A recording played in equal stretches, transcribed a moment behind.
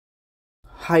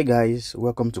Hi guys,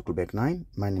 welcome to Quebec 9.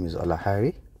 My name is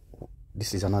Olahari.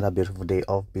 This is another beautiful day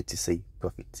of BTC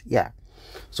profit.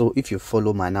 So if you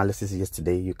follow my analysis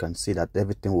yesterday, you can see that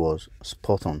everything was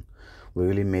spot on. We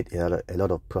really made a lot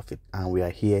of profit, and we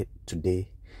are here today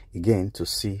again to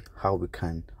see how we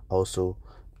can also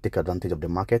take advantage of the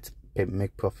market,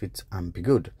 make profits and be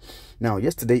good. Now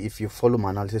yesterday, if you follow my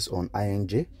analysis on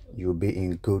ING, you'll be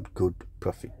in good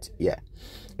profit.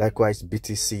 Likewise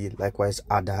BTC, likewise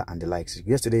ADA and the likes.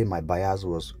 Yesterday my buyers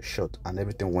was short and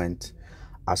everything went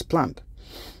as planned.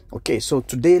 Okay, so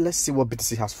today let's see what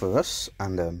BTC has for us,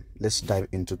 and let's dive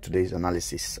into today's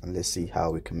analysis and let's see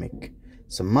how we can make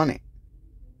some money.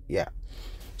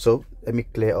 So let me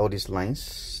clear all these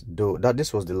lines, though that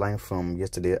this was the line from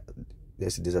yesterday's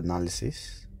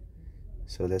analysis.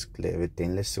 So let's clear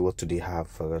everything. Let's see what today have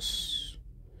for us.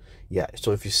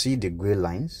 So if you see the gray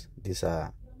lines, these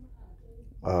are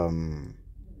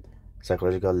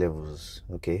psychological levels,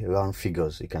 okay, round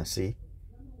figures. You can see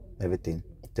everything,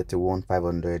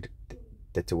 31,500,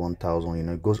 31,000, you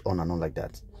know, it goes on and on like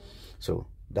that. So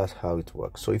that's how it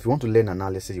works. So if you want to learn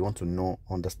analysis, you want to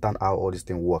understand how all this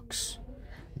thing works,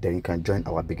 then you can join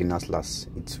our beginners class.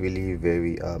 It's really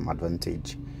very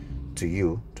advantage to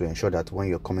you to ensure that when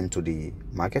you're coming to the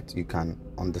market, you can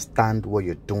understand what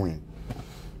you're doing.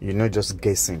 You're not just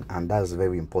guessing, and that's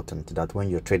very important, that when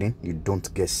you're trading, you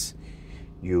don't guess.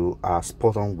 You are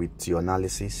spot on with your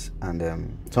analysis,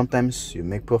 and sometimes you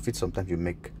make profits, sometimes you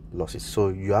make losses. So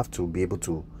you have to be able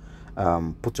to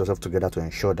put yourself together to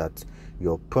ensure that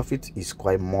your profit is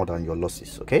quite more than your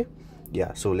losses. Okay,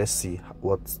 so let's see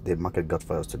what the market got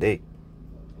for us today.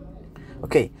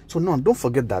 Okay, so now don't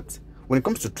forget that when it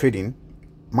comes to trading,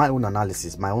 my own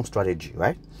analysis, my own strategy,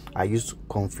 right? I use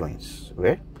Confluence,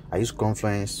 right? I use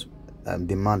Confluence,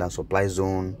 demand and supply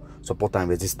zone, support and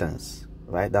resistance,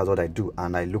 right? That's what I do,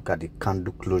 and I look at the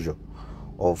candle closure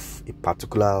of a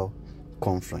particular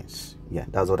Confluence.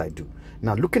 That's what I do.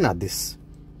 Now looking at this,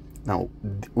 now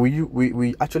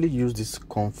we actually used this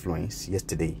Confluence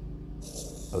yesterday,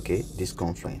 okay, this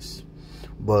Confluence,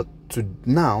 but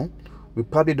now we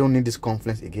probably don't need this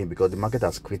Confluence again because the market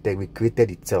has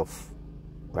created itself,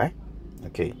 right?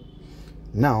 Okay,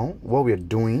 now what we're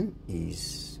doing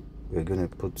is we're going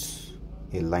to put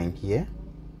a line here.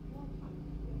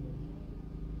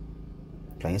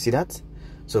 Can you see that?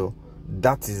 So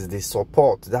that is the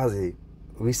support. That's a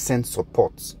recent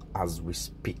support as we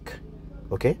speak.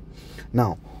 Okay,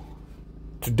 now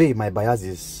today my bias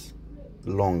is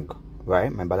long, right?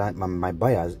 My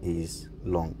bias is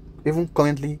long. Even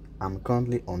currently, I'm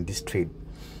currently on this trade.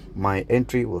 My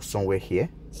entry was somewhere here.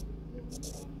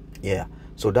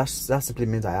 So that simply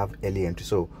means I have early entry.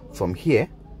 So from here,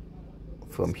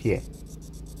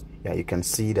 you can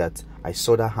see that I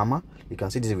saw that hammer. You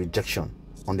can see this rejection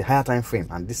on the higher time frame,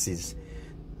 and this is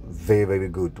very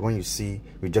good. When you see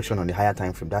rejection on the higher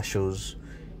time frame, that shows,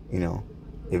 you know,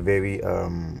 a very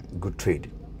good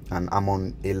trade, and I'm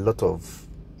on a lot of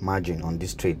margin on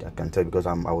this trade. I can tell, because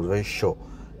I was very sure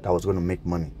that I was going to make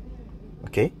money.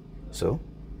 Okay, so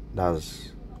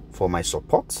that's for my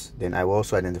support. Then I will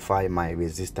also identify my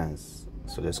resistance.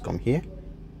 So let's come here.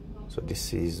 So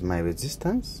this is my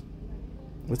resistance.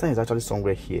 Resistance is actually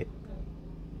somewhere here.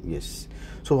 Yes.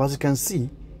 So as you can see,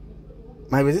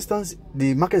 my resistance,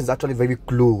 the market is actually very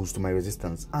close to my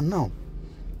resistance. And now,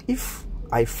 if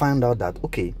I find out that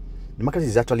okay, the market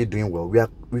is actually doing well,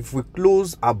 if we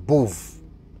close above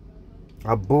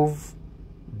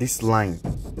this line,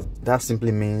 that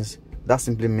simply means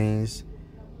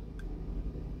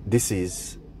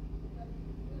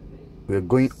we're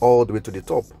going all the way to the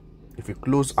top. If we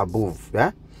close above,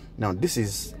 now this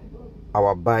is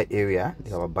our buy area. This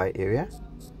is our buy area,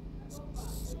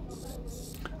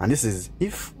 and this is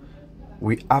if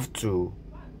we have to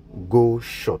go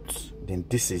short, then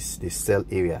this is the sell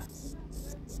area.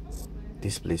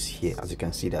 This place here, as you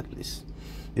can see, that place,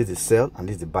 this is the sell and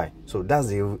this is the buy. So that's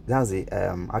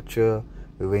the actual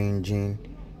ranging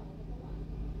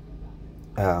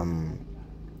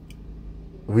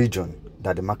region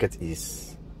that the market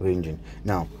is ranging.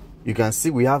 Now you can see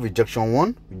we have rejection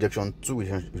 1, rejection 2,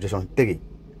 rejection 3.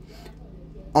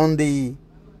 On the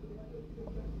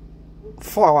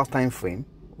 4-hour time frame,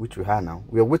 which we have now,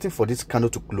 we are waiting for this candle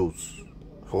to close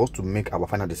for us to make our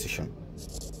final decision.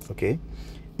 Okay,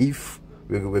 if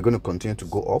we're going to continue to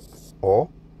go up or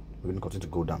we're going to continue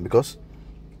to go down, because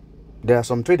there are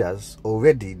some traders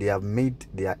already, they have made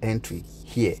their entry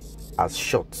here as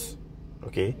shorts.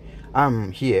 Okay,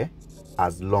 I'm here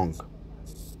as long,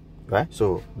 right?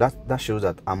 So that shows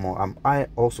that I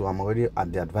also am already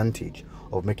at the advantage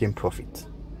of making profit.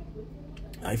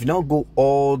 If you now go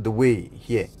all the way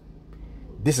here,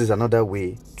 this is another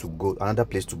way to go, another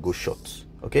place to go short.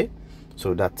 Okay,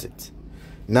 so that's it.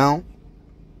 Now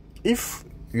if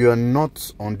you are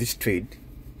not on this trade,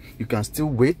 you can still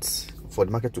wait for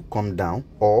the market to come down,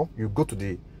 or you go to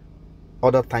the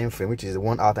other time frame, which is the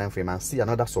 1 hour time frame, and see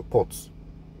another support.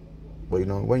 But you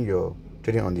know, when you're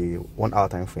trading on the 1 hour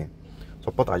time frame,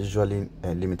 support are usually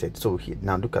limited. So here,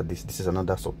 now look at this. This is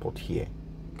another support here.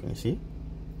 Can you see?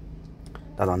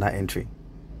 That's another entry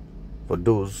for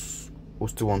those who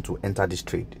still want to enter this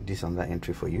trade. This is another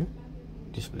entry for you,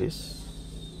 this place.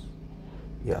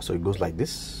 Yeah, so it goes like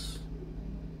this.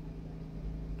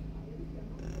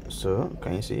 So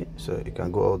can you see? So you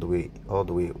can go all the way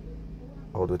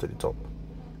to the top.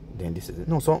 Then this is it.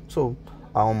 No, so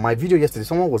on my video yesterday,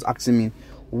 someone was asking me,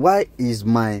 why is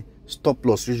my stop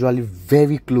loss usually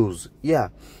very close? Yeah,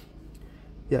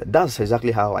 that's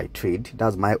exactly how I trade.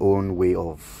 That's my own way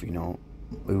of, you know,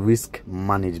 risk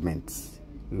management.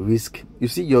 You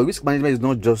see, your risk management is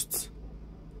not just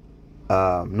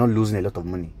not losing a lot of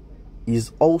money,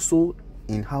 is also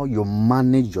in how you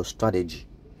manage your strategy.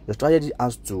 Your strategy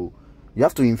you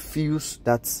have to infuse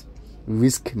that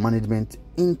risk management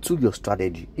into your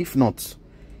strategy. If not,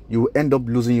 you will end up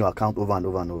losing your account over and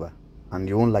over and over, and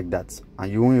you won't like that,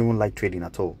 and you won't even like trading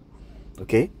at all.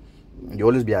 Okay, you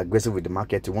always be aggressive with the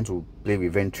market. You want to play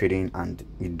revenge trading, and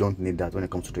you don't need that when it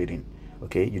comes to trading.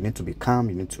 Okay, you need to be calm,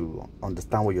 you need to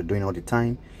understand what you're doing all the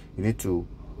time, you need to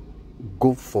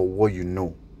go for what you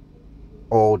know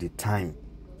all the time,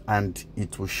 and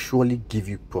it will surely give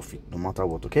you profit no matter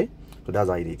what. Okay, so that's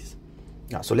how it is.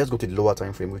 Yeah, so let's go to the lower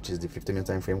time frame, which is the 15-minute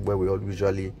time frame, where we all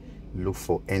usually look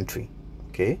for entry.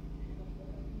 Okay,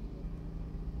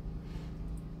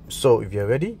 so if you're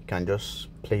ready, you can just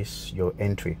place your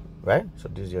entry, right? So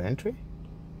this is your entry.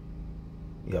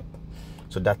 Yep,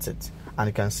 so that's it, and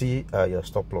you can see your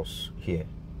stop loss here.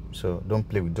 So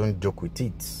don't joke with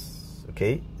it.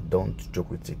 Okay, don't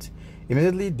joke with it.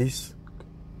 Immediately this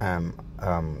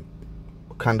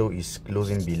candle is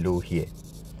closing below here,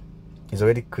 it's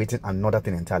already creating another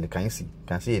thing entirely. Can you see?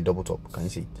 Can see a double top? Can you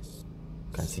see it?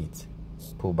 Can see it?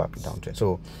 Pull back downtrend.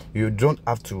 So you don't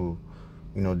have to,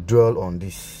 you know, dwell on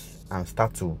this and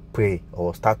start to pray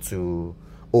or start to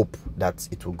hope that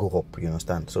it will go up. You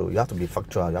understand? So you have to be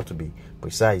factual. You have to be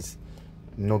precise.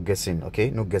 No guessing.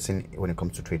 Okay, no guessing when it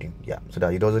comes to trading. Yeah, so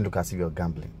that it doesn't look as if you're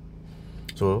gambling.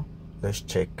 So let's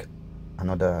check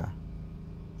another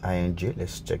ING.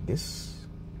 Let's check this.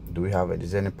 Do we have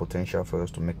is there any potential for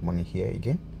us to make money here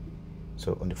again?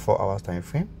 So on the 4 hours time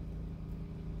frame,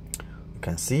 you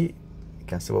can see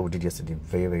what we did yesterday.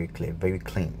 Very clear, very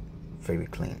clean.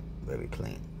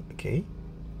 Okay,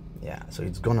 yeah, so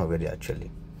it's gone already actually,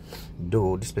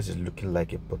 though this place is looking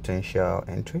like a potential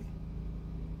entry,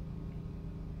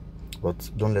 but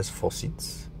let's force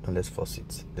it.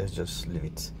 Let's just leave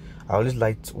it. I always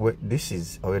like to, this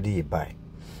is already a buy,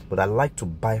 but I like to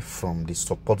buy from the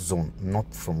support zone,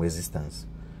 not from resistance.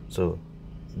 So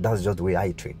that's just the way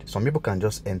I trade. Some people can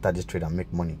just enter this trade and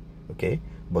make money, okay,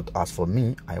 but as for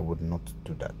me, I would not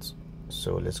do that.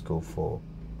 So let's go for,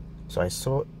 so I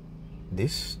saw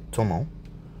this Tomo.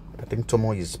 I think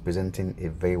Tomo is presenting a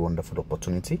very wonderful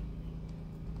opportunity.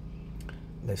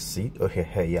 Let's see. Okay,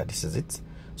 here, yeah, this is it.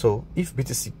 So if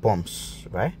BTC pumps,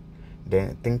 right, then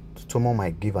I think Tomo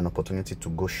might give an opportunity to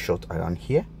go short around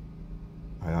here.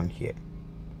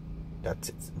 That's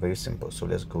it. Very simple. So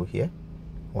let's go here.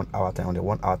 1 hour time, on the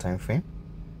 1 hour time frame.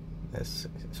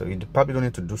 So you probably don't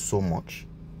need to do so much.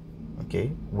 Okay,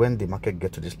 when the market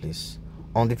gets to this place,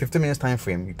 on the 15 minutes time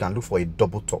frame, you can look for a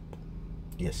double top.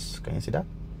 Yes, can you see that?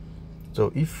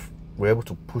 So if we're able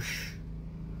to push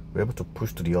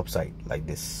to the upside like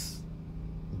this,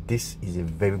 this is a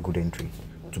very good entry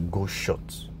to go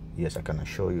short. Yes, I can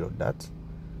assure you of that.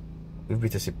 If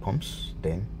BTC pumps,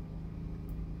 then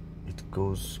it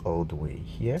goes all the way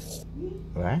here,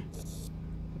 right?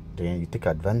 Then you take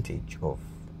advantage of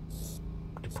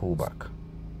the pullback.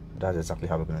 That's exactly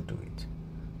how we're going to do it.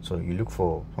 So you look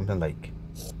for something like,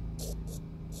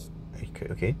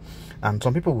 okay, and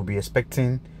some people will be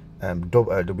expecting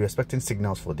they'll be expecting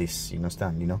signals for this. You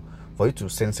understand? You know, for you to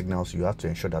send signals, you have to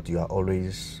ensure that you are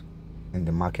always in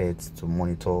the market to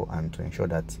monitor and to ensure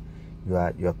that you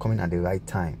are coming at the right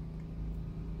time.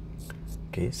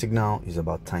 Okay, signal is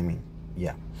about timing.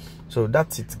 Yeah, so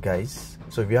that's it, guys.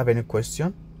 So if you have any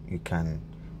question, you can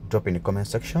drop in the comment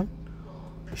section,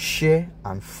 share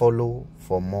and follow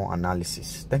for more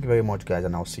analysis. Thank you very much, guys,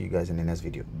 and I'll see you guys in the next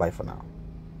video. Bye for now.